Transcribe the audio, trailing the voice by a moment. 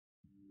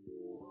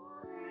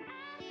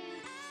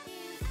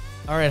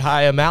All right,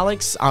 hi, I'm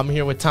Alex. I'm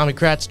here with Tommy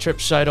Kratz, Trip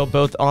Scheidel,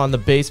 both on the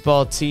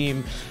baseball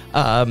team.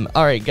 All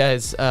right,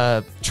 guys,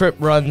 Trip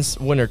runs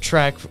winter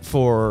track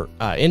for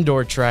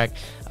indoor track.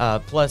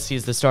 Plus,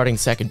 he's the starting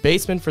second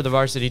baseman for the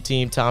varsity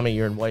team. Tommy,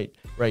 you're in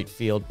right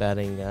field,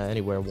 batting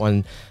anywhere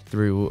 1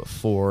 through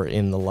 4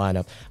 in the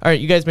lineup. All right,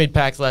 you guys made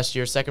packs last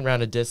year, second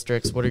round of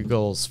districts. What are your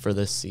goals for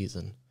this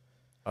season?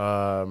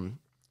 I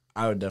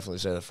would definitely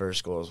say the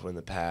first goal is win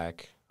the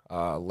pack.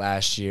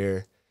 Last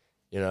year,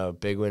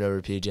 big win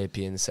over PJP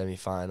in the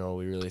semifinal.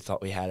 We really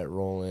thought we had it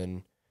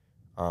rolling.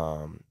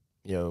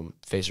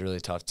 Faced a really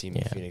tough team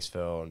in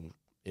Phoenixville and,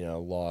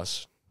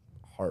 lost,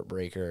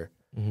 heartbreaker.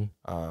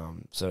 Mm-hmm.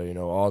 So,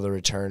 all the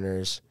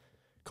returners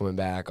coming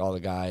back, all the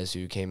guys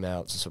who came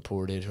out and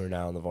supported who are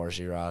now on the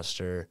varsity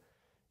roster,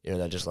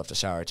 that just left a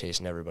sour taste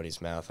in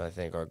everybody's mouth. I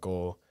think our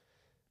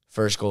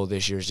first goal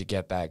this year is to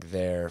get back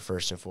there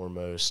first and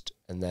foremost,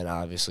 and then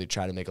obviously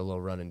try to make a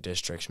little run in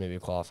districts, maybe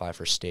qualify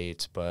for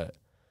states, but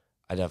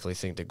I definitely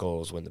think the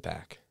goal is win the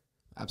pack.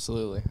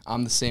 Absolutely.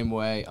 I'm the same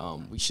way.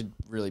 We should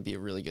really be a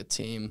really good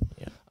team.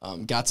 Yeah.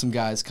 Got some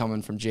guys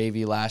coming from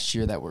JV last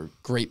year that were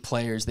great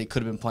players. They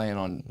could have been playing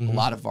on a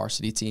lot of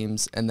varsity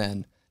teams, and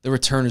then the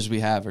returners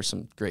we have are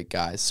some great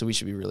guys, so we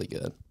should be really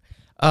good.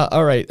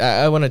 All right,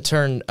 I want to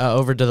turn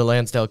over to the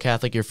Lansdale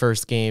Catholic. Your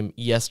first game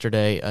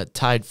yesterday,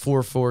 tied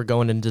 4-4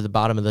 going into the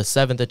bottom of the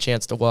 7th, a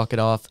chance to walk it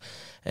off,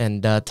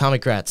 and Tommy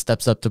Kratz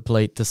steps up to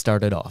plate to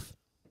start it off.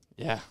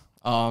 Yeah.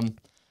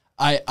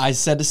 I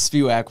said to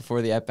Spiewak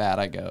before the at-bat,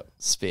 I go,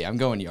 Spee, I'm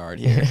going yard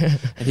here.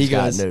 And he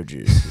goes, got no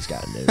juice. He's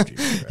got no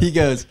juice. Bro. He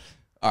goes,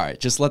 all right,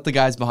 just let the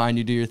guys behind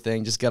you do your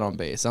thing. Just get on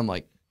base. I'm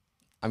like,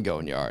 I'm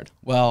going yard.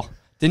 Well,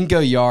 didn't go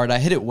yard. I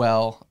hit it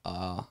well.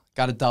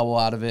 Got a double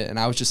out of it, and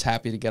I was just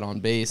happy to get on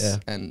base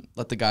and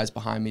let the guys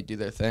behind me do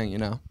their thing,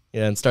 Yeah,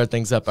 and start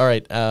things up. All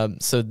right,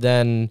 so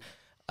then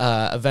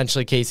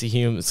eventually Casey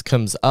Humes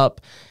comes up,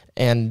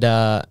 and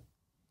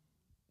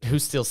who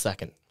steals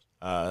second?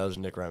 That was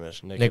Nick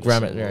Remish. Nick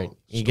Remish, right.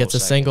 He gets a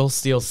single,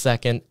 steals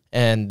second,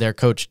 and their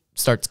coach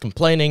starts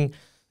complaining.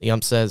 The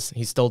ump says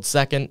he stole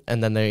second,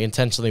 and then they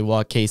intentionally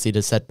walk Casey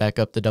to set back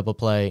up the double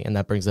play, and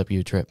that brings up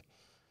you, Trip.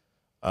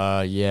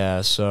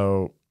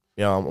 So,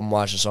 I'm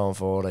watching this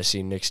unfold. I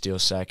see Nick steal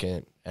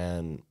second,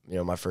 and,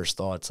 my first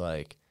thought's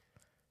like,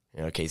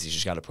 Casey's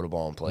just got to put a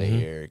ball in play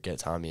here, get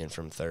Tommy in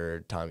from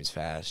third. Tommy's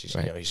fast. He's,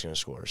 he's going to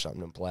score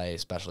something in play,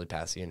 especially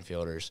past the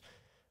infielders.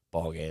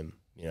 Ball game,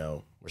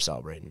 we're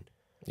celebrating.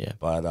 Yeah.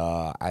 But,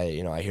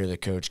 I hear the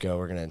coach go,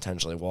 we're going to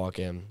intentionally walk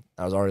him.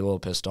 I was already a little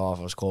pissed off.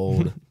 I was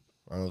cold.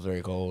 I was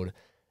very cold.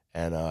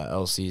 And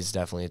LC is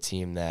definitely a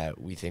team that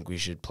we think we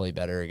should play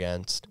better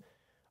against.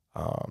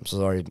 So I was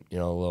already, a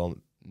little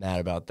mad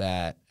about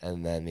that.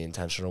 And then the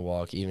intentional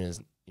walk, even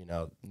as,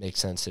 makes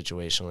sense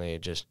situationally,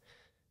 it just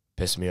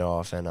pissed me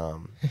off. And,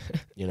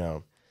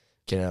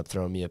 getting up,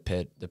 throwing me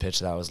the pitch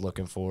that I was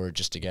looking for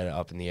just to get it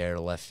up in the air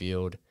to left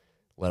field,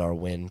 let our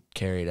wind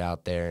carry it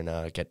out there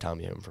and get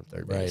Tommy home from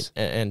third base.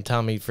 Right. And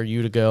Tommy, for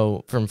you to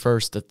go from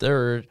first to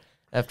third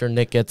after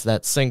Nick gets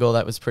that single,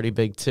 that was pretty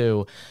big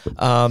too.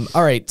 All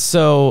right,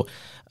 so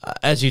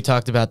as you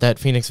talked about that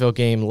Phoenixville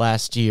game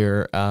last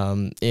year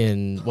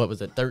in,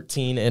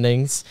 13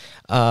 innings,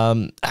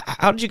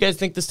 how did you guys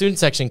think the student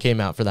section came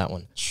out for that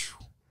one?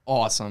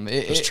 Awesome.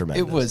 It was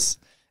tremendous.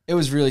 It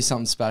was really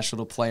something special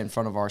to play in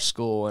front of our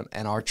school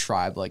and our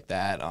tribe like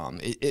that.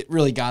 It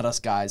really got us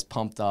guys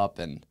pumped up,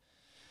 and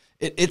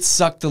it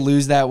sucked to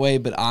lose that way,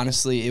 but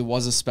honestly, it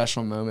was a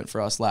special moment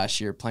for us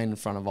last year playing in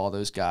front of all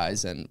those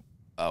guys, and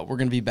we're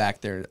going to be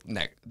back there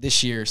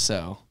this year,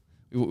 so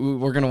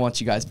we're going to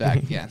want you guys back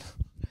again.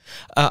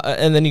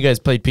 And then you guys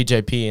played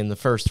PJP in the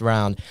first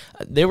round.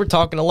 They were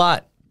talking a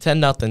lot.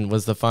 10-0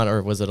 was the fun,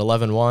 or was it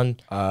 11-1?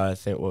 I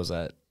think, what was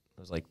that?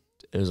 It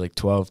was like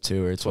 12-2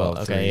 or 12-3.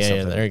 Okay,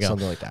 yeah, there you go.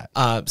 Something like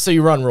that. So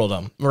you run ruled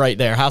them right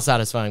there. How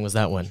satisfying was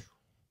that win?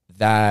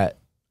 That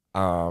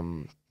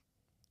might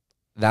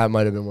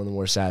have been one of the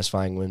more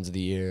satisfying wins of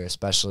the year,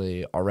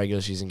 especially our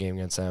regular season game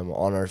against them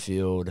on our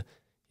field.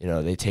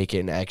 They take it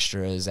in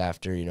extras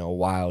after, a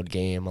wild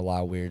game. A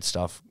lot of weird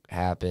stuff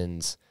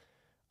happens.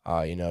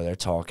 They're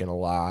talking a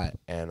lot.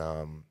 And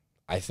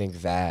I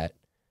think that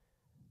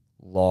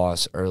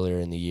loss earlier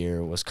in the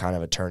year was kind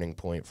of a turning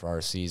point for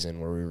our season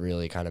where we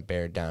really kind of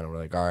bared down and we're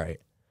like, all right,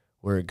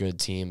 we're a good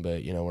team,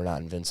 but, we're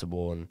not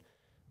invincible, and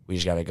we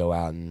just got to go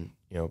out and,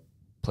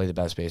 play the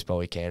best baseball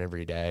we can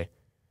every day.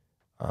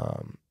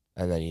 And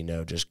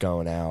then, just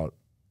going out,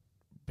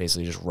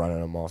 basically just running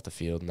them off the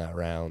field in that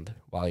round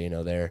while,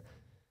 they're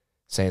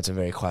saying some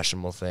very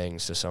questionable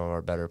things to some of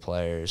our better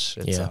players.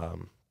 It's,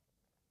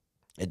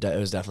 it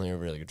was definitely a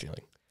really good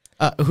feeling.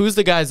 Who's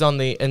the guys in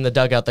the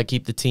dugout that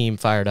keep the team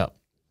fired up?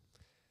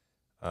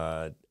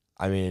 You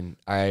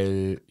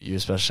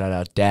special shout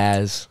out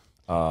Daz,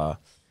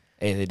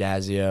 Anthony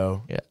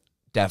Dazio. Yeah,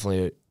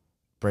 definitely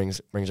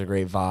brings a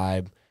great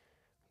vibe.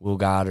 Will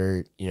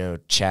Goddard,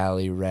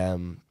 Chally,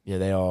 Rem,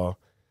 they all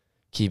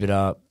keep it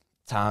up.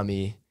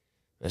 Tommy,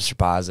 Mr.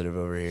 Positive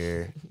over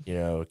here,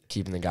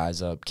 keeping the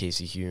guys up.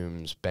 Casey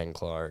Humes, Ben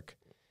Clark,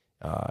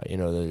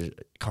 There's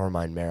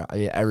Carmine Mara. I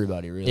mean,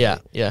 everybody really.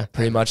 Yeah.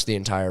 Pretty much the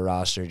entire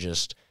roster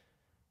just,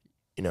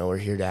 we're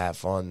here to have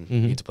fun.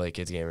 We get to play a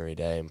kids game every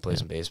day and play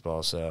some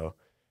baseball. So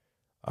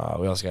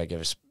we also got to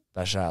give a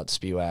special shout out to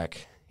Spiewak.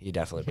 He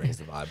definitely brings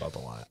the vibe up a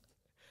lot.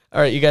 All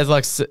right, you guys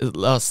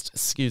lost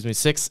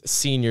 6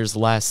 seniors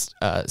last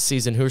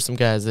season. Who are some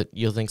guys that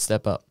you'll think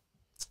step up?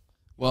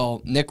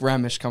 Well, Nick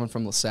Remish coming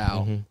from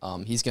LaSalle,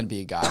 he's going to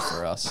be a guy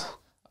for us.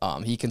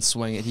 He can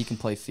swing it. He can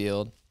play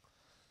field.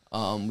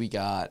 We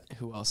got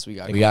who else? We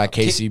got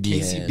Casey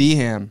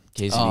Behan.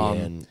 Casey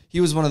Behan. He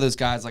was one of those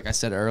guys, like I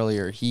said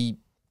earlier. He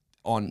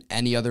on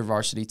any other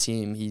varsity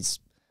team,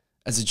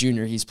 as a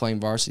junior, he's playing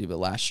varsity. But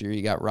last year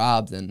he got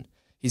robbed, and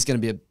he's going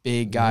to be a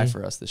big guy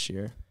for us this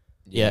year.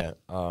 Yeah.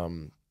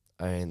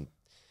 I mean,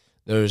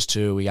 those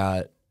two. We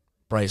got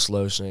Bryce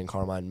Lowson and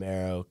Carmine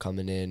Marrow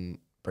coming in,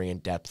 bringing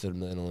depth to the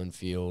middle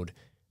infield.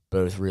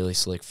 Both really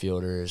slick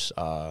fielders.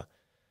 Not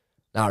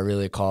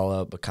really a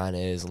call-up, but kind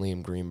of is.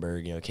 Liam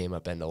Greenberg, came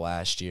up end of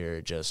last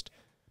year, just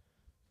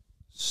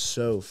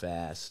so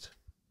fast.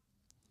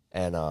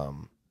 And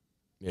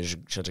he's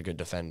such a good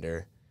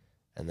defender.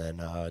 And then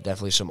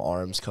definitely some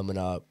arms coming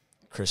up.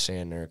 Chris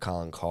Sander,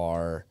 Colin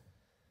Carr.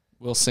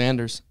 Will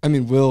Sanders. I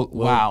mean,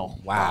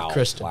 Wow.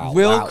 Christian. Wow.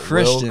 Will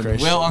Christian.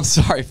 Will, I'm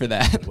sorry for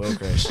that. Will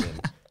Christian,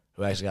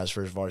 who actually got his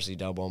first varsity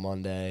double on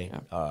Monday.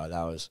 Yeah.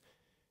 That was,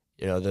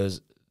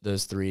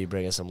 those three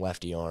bringing some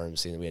lefty arms.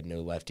 Seeing we had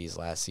no lefties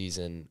last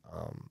season,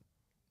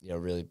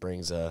 really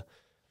brings a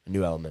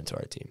new element to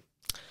our team.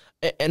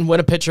 And when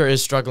a pitcher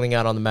is struggling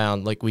out on the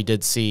mound, like we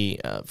did see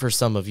for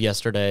some of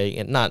yesterday,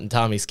 and not in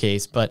Tommy's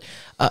case, but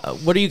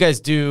what do you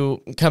guys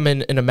do come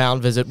in a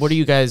mound visit? What are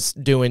you guys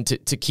doing to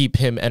keep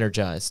him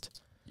energized?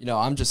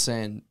 I'm just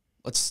saying,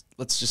 let's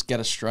just get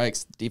us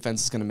strikes. The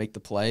defense is going to make the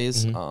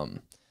plays.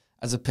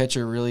 As a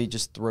pitcher, really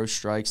just throw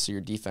strikes so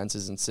your defense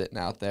isn't sitting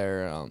out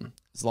there.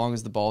 As long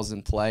as the ball's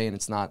in play and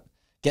it's not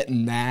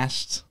getting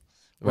mashed,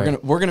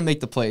 we're gonna make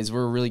the plays.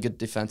 We're a really good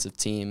defensive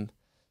team.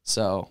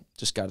 So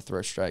just got to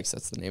throw strikes.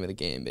 That's the name of the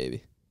game,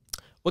 baby.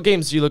 What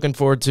games are you looking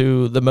forward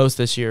to the most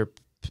this year?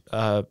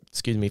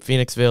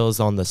 Phoenixville is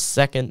on the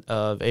 2nd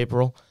of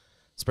April.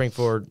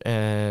 Springford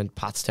and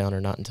Pottstown are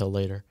not until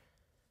later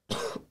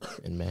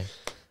in May.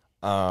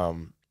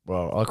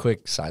 Well, a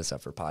quick side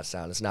step for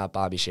Pottstown. It's not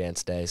Bobby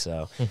Shantz Day,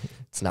 so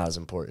it's not as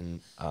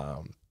important.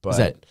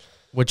 But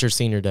what's your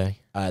senior day?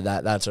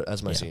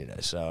 That's my senior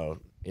day. So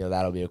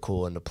that'll be a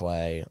cool one to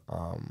play.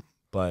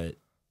 But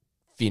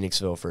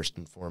Phoenixville, first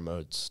and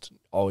foremost,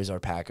 always our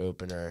pack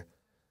opener.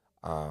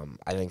 I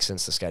think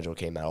since the schedule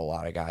came out, a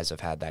lot of guys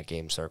have had that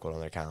game circled on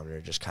their calendar,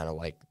 just kind of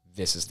like,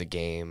 this is the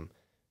game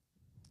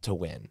to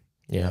win.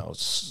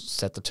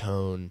 Set the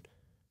tone,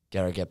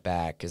 get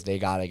back, because they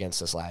got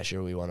against us last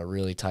year. We won a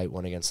really tight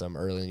one against them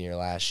early in the year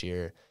last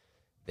year.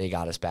 They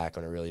got us back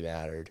when it really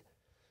mattered.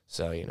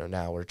 So,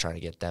 now we're trying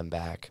to get them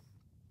back.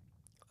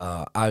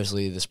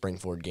 Obviously, the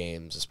Springford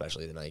games,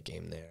 especially the night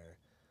game there.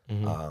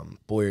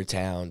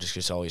 Boyertown, just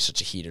because it's always such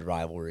a heated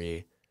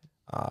rivalry,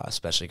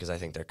 especially because I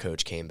think their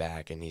coach came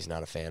back and he's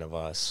not a fan of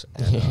us.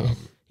 And,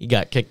 he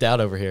got kicked out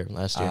over here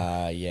last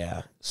year.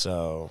 Yeah.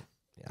 So,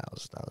 that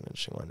was an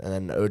interesting one. And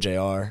then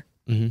OJR,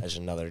 there's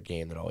another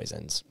game that always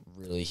ends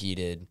really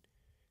heated.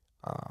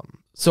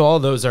 So all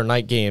those are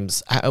night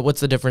games. What's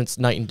the difference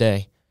night and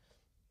day?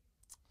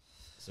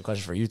 It's a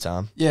question for you,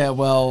 Tom. Yeah,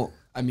 well,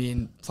 I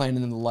mean, playing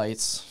in the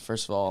lights,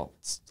 first of all,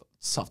 it's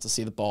tough to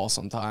see the ball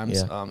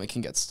sometimes. Yeah. It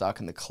can get stuck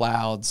in the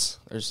clouds.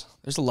 There's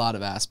a lot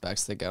of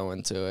aspects that go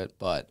into it,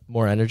 but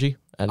more energy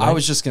at night? I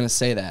was just gonna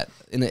say that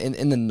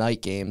in the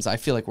night games, I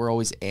feel like we're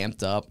always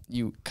amped up.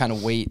 You kind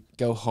of wait,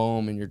 go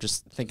home, and you're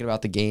just thinking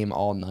about the game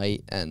all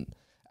night. And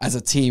as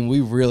a team,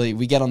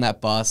 we get on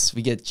that bus,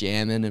 we get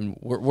jamming, and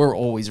we're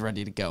always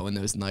ready to go in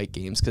those night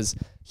games, because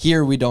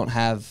here we don't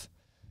have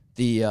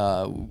the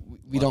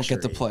we don't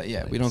get to play.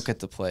 Yeah, we don't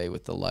get to play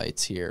with the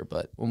lights here.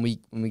 But when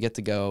we get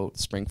to go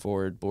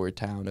Springford,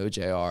 Boyertown,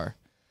 OJR,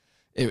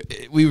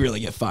 we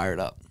really get fired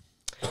up.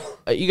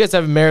 You guys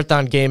have a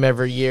marathon game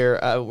every year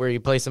where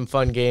you play some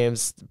fun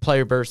games,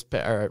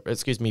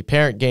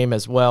 parent game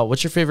as well.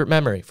 What's your favorite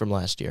memory from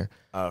last year?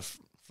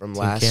 From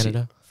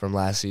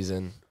last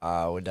season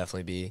would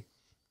definitely be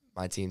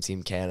my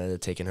Team Canada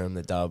taking home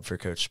the dub for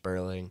Coach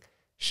Sperling.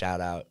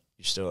 Shout out,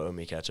 you still owe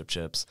me ketchup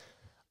chips.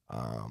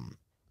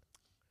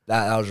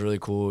 That was really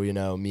cool.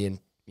 Me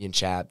and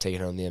Chap taking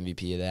home the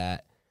MVP of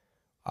that,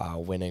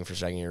 winning for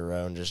second year in a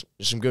row, and just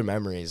some good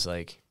memories.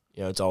 Like,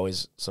 it's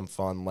always some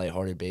fun,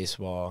 lighthearted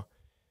baseball.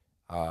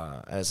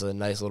 And it's a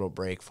nice little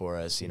break for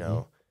us,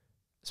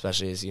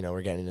 especially as,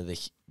 we're getting into the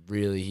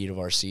really heat of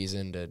our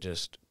season, to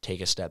just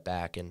take a step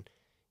back and,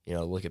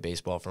 look at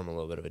baseball from a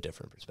little bit of a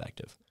different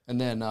perspective. And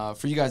then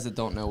for you guys that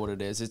don't know what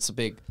it is, it's a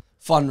big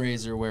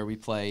fundraiser where we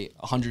play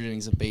 100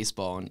 innings of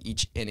baseball, and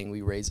each inning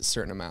we raise a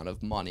certain amount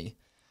of money.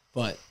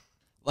 But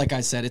like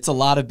I said, it's a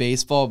lot of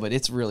baseball, but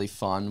it's really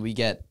fun. We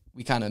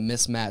kind of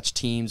mismatch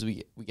teams.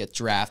 We get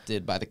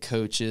drafted by the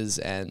coaches,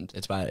 and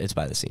it's by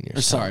the seniors.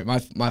 Or sorry, my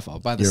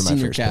fault. By the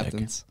senior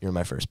captains. You're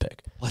my first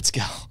pick. Let's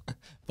go.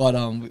 But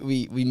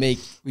we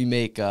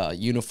make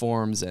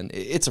uniforms, and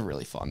it's a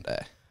really fun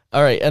day.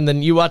 All right, and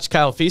then you watched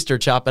Kyle Feaster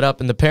chop it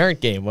up in the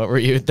parent game. What were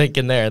you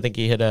thinking there? I think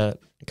he hit a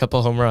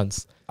couple home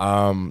runs.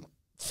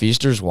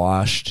 Feaster's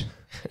washed.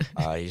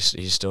 He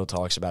still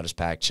talks about his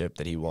pack chip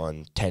that he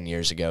won 10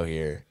 years ago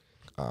here.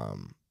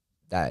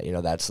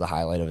 That's the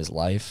highlight of his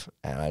life,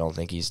 and I don't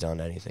think he's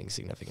done anything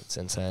significant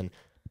since then.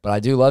 But I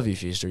do love you,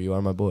 Feaster. You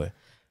are my boy.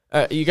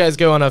 You guys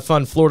go on a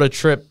fun Florida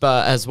trip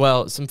as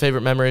well. Some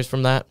favorite memories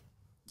from that?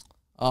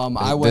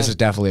 This is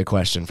definitely a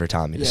question for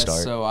Tommy to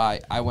start. So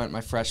I went my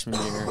freshman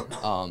year.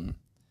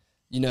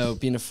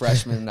 Being a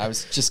freshman, I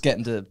was just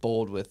getting to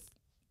bowl with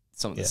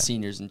some of the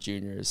seniors and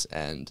juniors,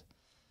 and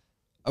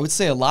I would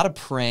say a lot of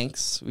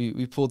pranks.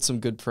 We pulled some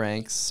good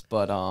pranks,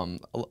 but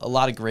a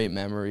lot of great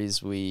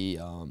memories. We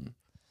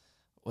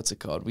what's it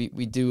called?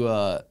 We do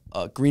a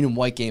green and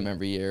white game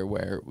every year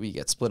where we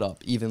get split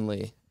up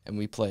evenly, and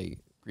we play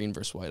green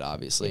versus white,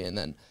 obviously, and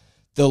then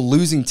the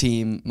losing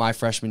team, my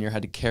freshman year,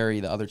 had to carry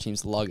the other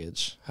team's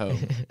luggage home.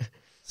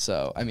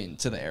 So,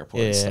 to the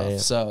airport and stuff. Yeah.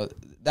 So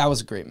that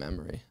was a great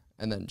memory.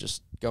 And then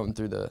just going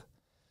through the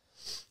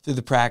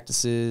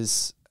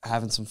practices,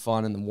 having some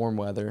fun in the warm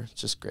weather,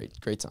 just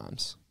great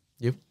times.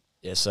 You?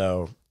 Yeah,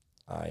 so,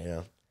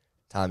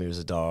 Tommy was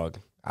a dog.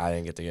 I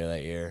didn't get to go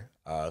that year.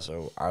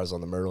 So I was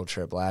on the Myrtle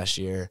trip last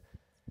year.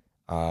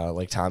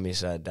 Like Tommy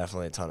said,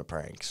 definitely a ton of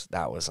pranks.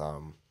 That was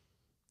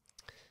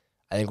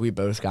I think we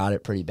both got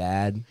it pretty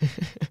bad.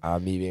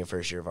 Me being a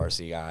first-year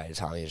varsity guy,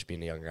 Tommy just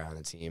being a younger guy on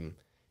the team.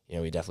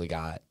 We definitely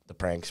got the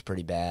pranks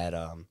pretty bad.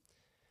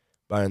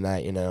 But in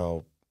that,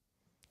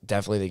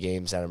 definitely the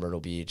games down at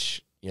Myrtle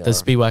Beach.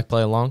 Does Spiewak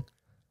play along?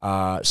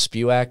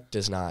 Spiewak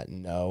does not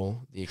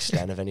know the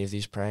extent of any of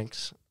these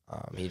pranks.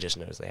 He just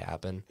knows they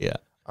happen. Yeah.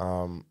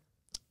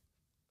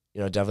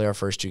 Definitely our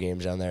first two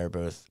games down there,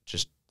 both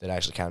just that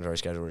actually counted our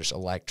schedule, were just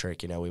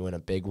electric. We win a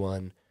big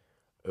one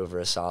over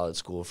a solid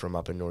school from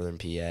up in northern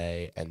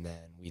PA, and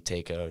then we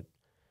take a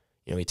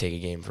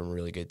game from a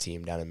really good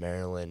team down in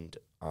Maryland.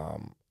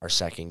 Our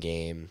second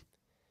game,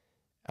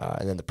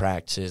 and then the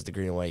practices, the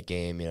green and white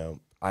game.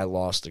 I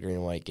lost the green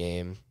and white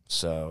game,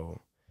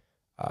 so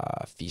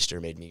Feaster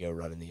made me go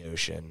run in the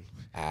ocean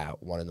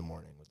at 1 a.m.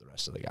 with the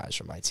rest of the guys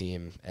from my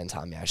team, and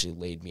Tommy actually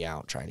laid me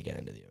out trying to get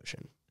into the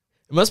ocean.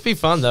 It must be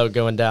fun, though,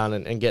 going down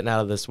and getting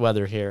out of this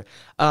weather here.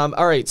 All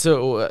right,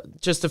 so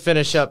just to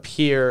finish up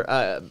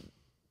here,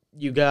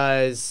 you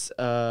guys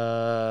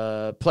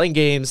playing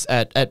games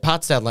at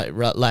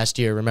Pottstown last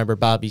year. Remember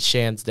Bobby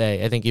Shands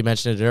Day? I think you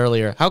mentioned it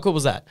earlier. How cool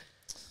was that?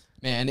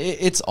 Man,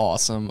 it's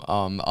awesome.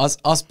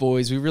 Us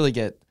boys, we really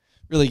get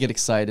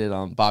excited.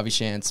 Bobby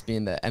Shands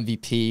being the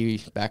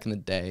MVP back in the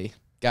day,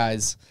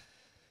 guys.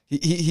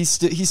 He's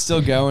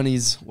still going.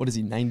 He's, what is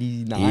he,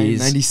 99,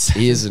 96?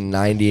 He is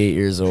 98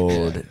 years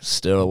old.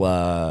 Still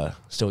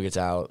gets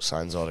out,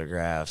 signs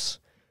autographs,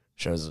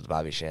 shows up to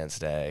Bobby Shands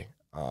Day.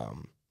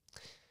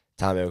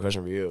 Tommy, I have a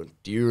question for you.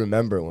 Do you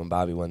remember when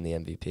Bobby won the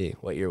MVP?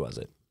 What year was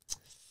it?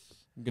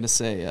 I'm gonna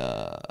say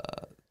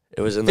it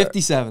was in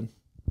 57.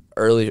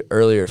 Earlier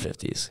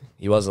 50s.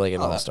 He was like an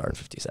all-star in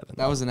 57.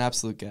 That was an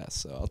absolute guess,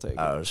 so I'll take it.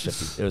 It was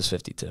 50. It was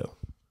 52.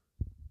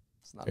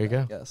 It's not there you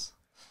go. Guess.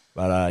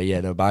 But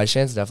Bobby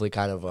Shands definitely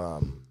kind of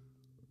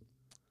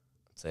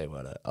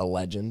a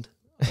legend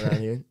around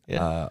here.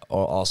 Yeah.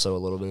 Also a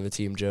little bit of a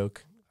team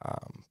joke.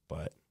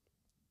 But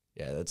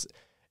yeah, it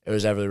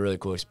was definitely a really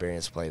cool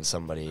experience playing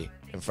somebody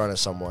in front of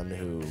someone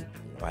who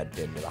had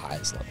been to the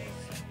highest level.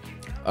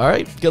 All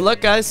right. Good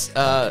luck, guys.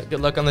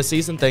 Good luck on the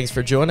season. Thanks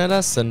for joining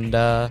us, and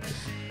have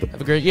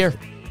a great year.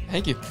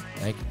 Thank you.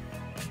 Thank you.